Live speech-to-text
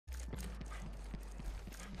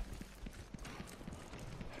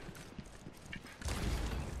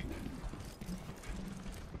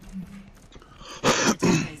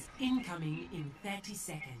incoming in 30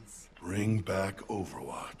 seconds. Bring back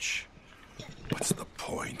Overwatch. What's the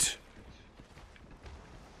point?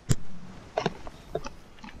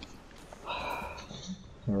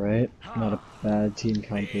 Alright, not a bad team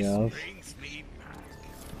count we have.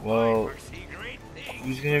 Well,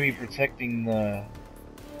 who's gonna be protecting the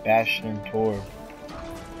Bastion and Torb?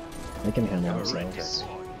 They can handle themselves.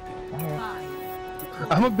 Alright.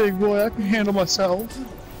 I'm a big boy, I can handle myself.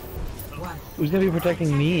 Who's gonna be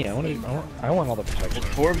protecting me? I want all the protection.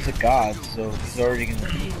 Well, Torb's a god, so he's already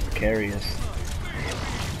gonna carry us.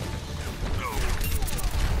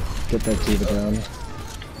 Get that D.Va down.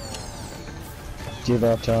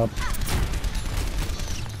 D.Va up top.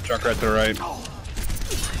 Truck right to the right.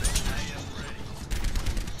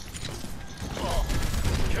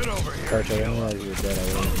 Get over here. Carter, I didn't realize you were dead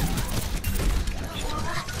already.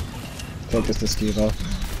 Focus this D.Va.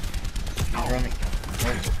 I'm running.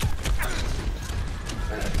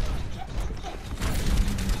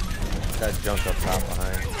 That jumped up top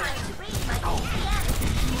behind.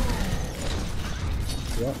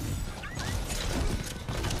 Yep.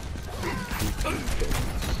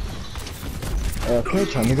 Okay,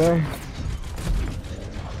 time to go.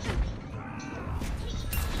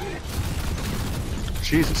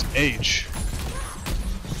 Jesus H.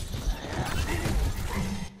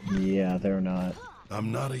 Yeah, they're not.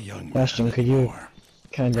 I'm not a young man Bastion, could you anymore.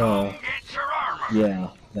 kinda... Yeah,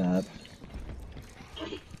 that.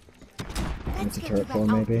 It's a turret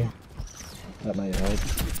form, maybe? That might help.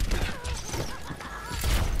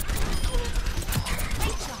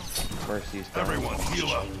 Mercy's down. Everyone heal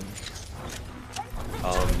up.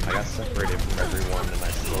 I got separated from everyone and I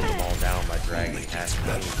slowed them all down by dragging half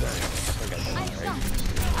the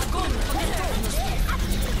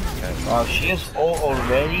right? Oh, she has ult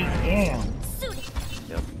already? Damn.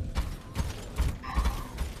 Yep.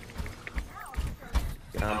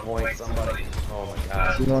 Get on point, somebody. Oh my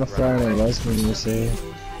god. Do you wanna fly on a res when you say?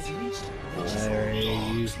 I already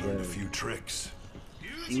used Learned a the... few tricks.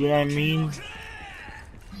 See what I mean?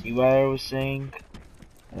 See what I was saying?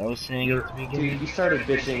 What I was saying at the beginning? Dude, you started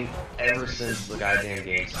bitching ever since the goddamn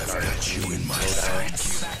game started. Got you in my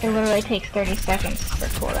sights. It literally takes 30 seconds for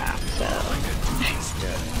cooldown, so...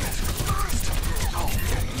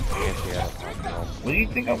 What do you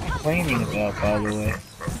think I'm complaining about, by the way?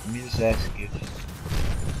 Let me just ask you.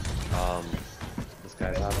 This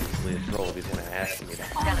guy's obviously a troll if he's gonna ask me that.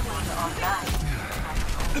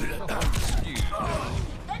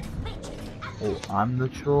 Oh, I'm the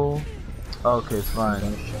troll? Okay, fine.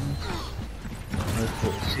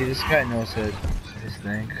 See, this guy knows how to do his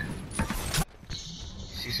thing.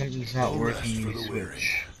 See, something's not working, you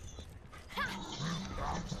switch.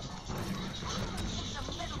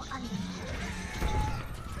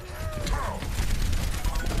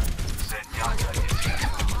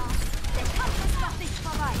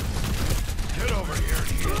 Get over here and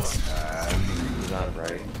heal up. He's on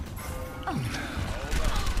right.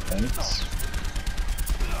 Thanks.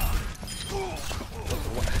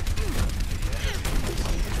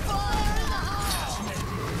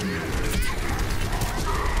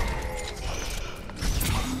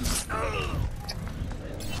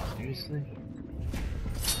 Seriously?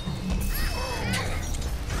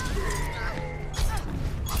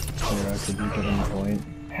 Sarah, could you get on the point?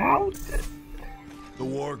 How? The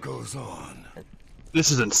war goes on.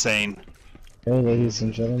 This is insane. Hey, ladies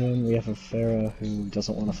and gentlemen, we have a Pharah who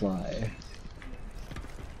doesn't want to fly.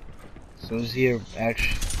 So is he a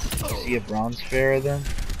bronze Pharah then?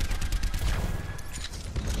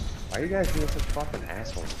 Why are you guys being such fucking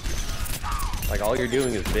assholes? Like, all you're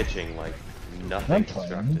doing is bitching, like, nothing I'm playing.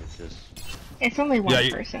 constructive, just... It's only one Yeah,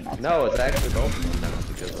 person, that's No, it's actually both of them now,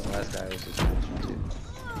 because the last guy was just bitching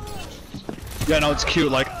too. Yeah, no, it's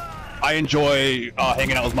cute. Like, I enjoy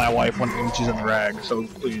hanging out with my wife when she's in the rag. So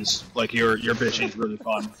please, like, your bitching is really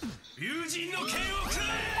fun.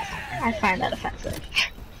 I find that offensive.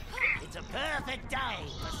 It's a perfect day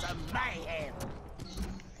for some mayhem.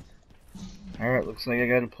 Alright, looks like I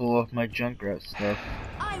gotta pull off my Junkrat stuff.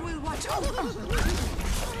 I will watch over.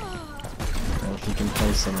 Well, if you can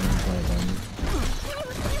play someone and play them.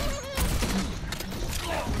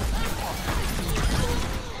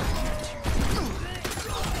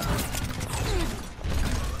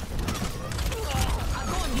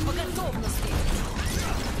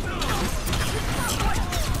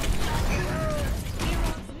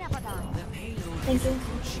 Thank you.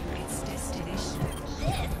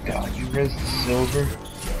 God, you res the silver.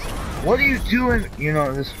 What are you doing? You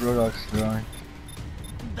know, this Rodok's throwing.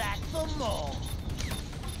 Back for more.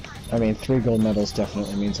 I mean, 3 gold medals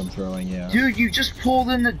definitely means I'm throwing, yeah. Dude, you just pulled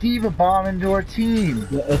in the D.Va bomb into our team.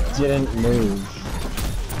 Yeah, it didn't move.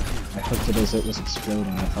 I clicked it as it was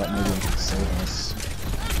exploding. I thought maybe it could save us.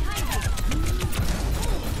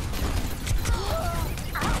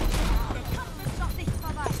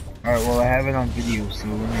 Alright, well I have it on video, so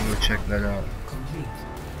let me go check that out.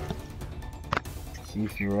 See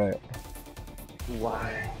if you're right.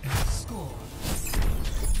 Why? Score.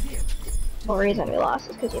 The reason we lost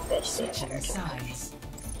is because you bitched the entire time. Size.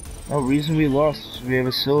 No, reason we lost is we have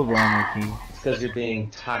a silver on our team. It's because you're being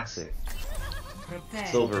toxic. Prepare.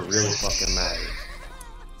 Silver really fucking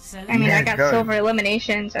matters. I mean, Yeah, I it got does. silver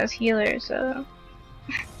eliminations as healer, so...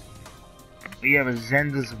 Yeah, but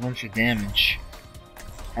Zen does a bunch of damage.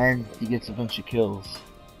 And he gets a bunch of kills.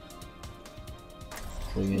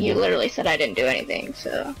 So You literally said I didn't do anything,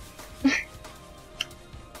 so...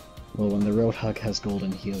 Well, when the Roadhog has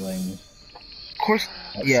golden healing, Of course,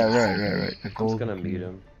 yeah, right. The I was gold. gonna mute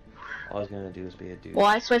him. All I was gonna do is be a dude. Well,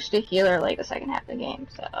 I switched to healer like the second half of the game,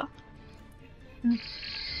 so...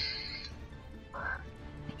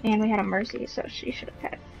 And we had a Mercy, so she should have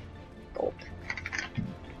had gold.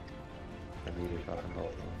 I muted fucking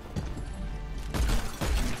both of them.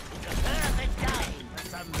 Perfect day for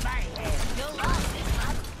some mayhem. You'll love this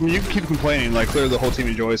one. I mean, you can keep complaining, like, clearly the whole team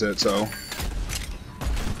enjoys it, so.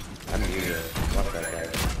 I muted it. Fuck that guy.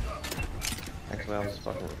 Actually, I was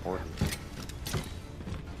fucking reporting.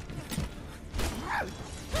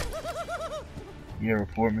 Yeah,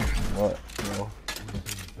 report me for what, bro?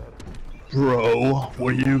 Bro,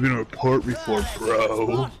 what are you gonna report me for,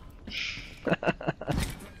 bro?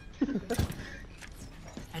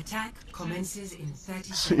 Attack commences in 30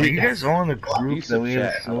 Are seconds. you guys all in the group Piece that of we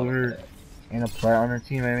have chat. silver and a plat on our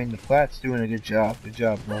team? I mean, the plat's doing a good job. Good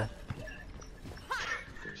job, bro.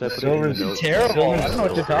 Should I put it in the Silver's notes? Terrible. I Silver's don't know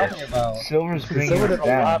what you're talking about. Silver's bringing Silver us did a lot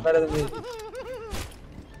down. better than me.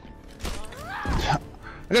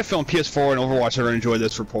 I got a feeling PS4 and Overwatch are gonna enjoy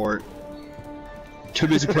this report. Too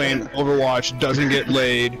busy playing Overwatch, doesn't get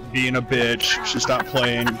laid, being a bitch, should stop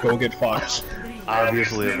playing, go get fucked.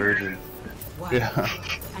 Obviously a virgin. Yeah.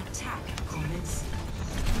 Attack commencing.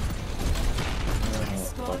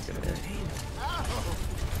 Fucking it.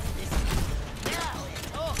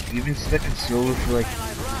 You've been stuck in silver for like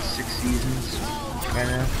 6 seasons right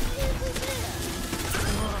now.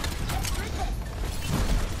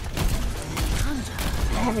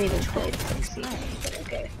 I haven't even played 6 seasons, but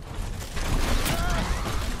okay.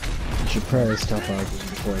 you should probably stop arguing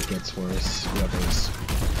before it gets worse. Whoever's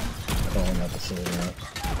calling out the silver.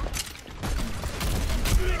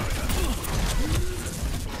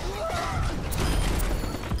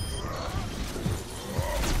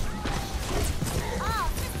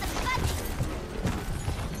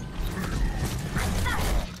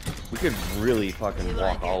 We could really fucking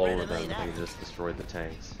walk all over them if they just destroyed the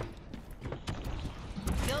tanks.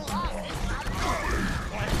 You'll love this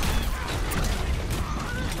one.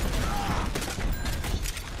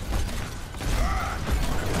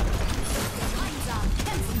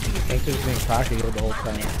 Tanks are just being cocky the whole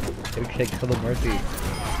time. They can't kill the Mercy.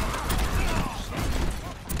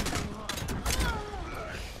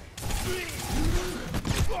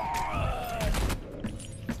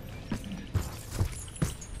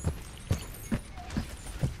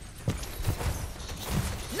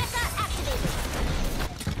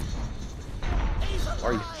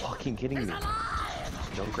 Are you fucking kidding me?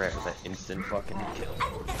 Junkrat with that instant fucking kill.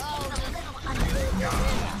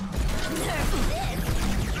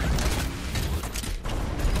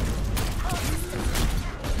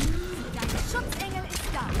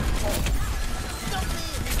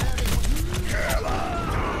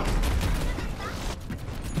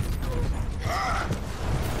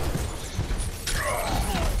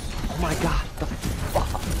 Oh my god, the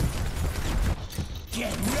fuck?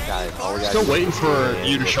 Guys, all we gotta Still do waiting is- for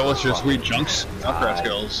you to show us your sweet Junkrat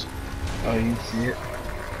skills. Oh, you see it?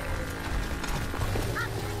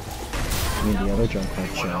 I mean, the other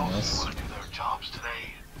Junkrat showing us.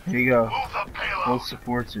 Here you go. Both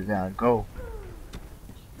supports are down. Go.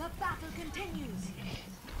 The battle continues.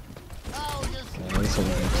 Okay, so we're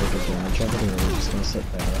gonna take advantage of it, or we're just gonna sit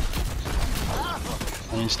there.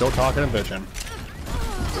 I mean, still talking and bitching.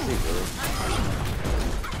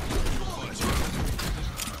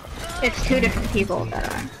 It's 2 different people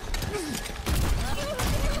that are...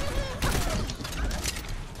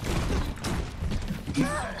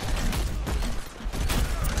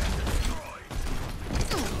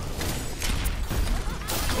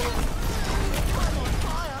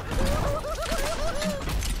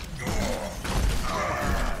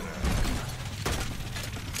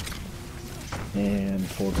 And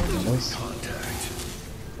 4 gorillas.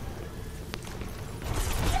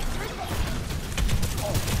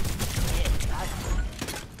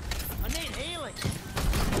 I need healing.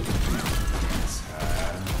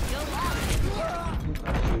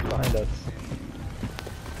 behind us.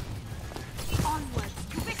 Onward.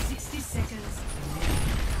 60 seconds.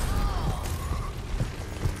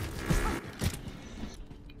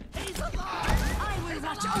 I will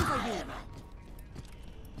watch over you.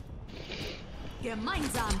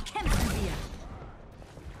 Gemeinsam kämpfen wir.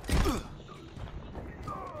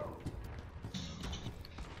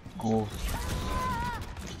 Cool.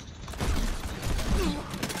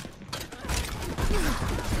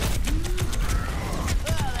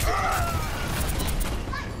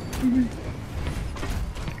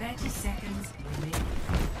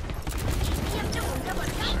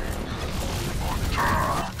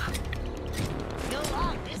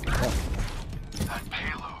 That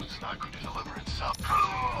payload's not going to deliver itself.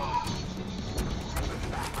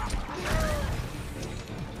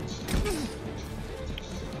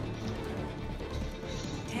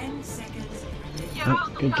 10 seconds. Oh,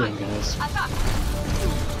 good game, guys.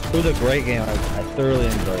 It was a great game. I thoroughly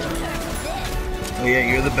enjoyed it. Oh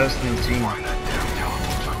yeah, you're the best in the team.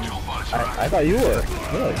 I thought you were.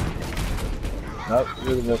 Really? Nope,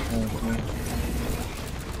 you're the best in the team.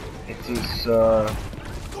 It's this,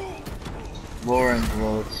 lower end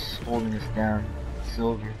roll that's holding us down.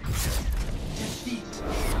 Silver.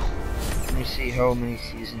 Let me see how many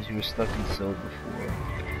seasons you were stuck in silver for.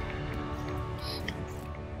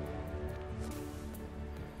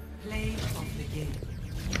 Play of the game.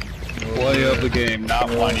 Play of the game, not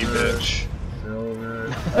whiny bitch.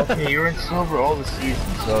 Silver. Okay, you're in silver all the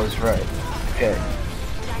seasons, so I was right. Okay.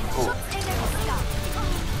 Cool.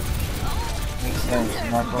 Makes sense.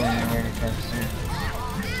 I'm not going anywhere anytime soon.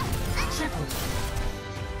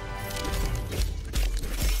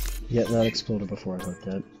 Yeah, that exploded before I looked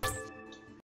at.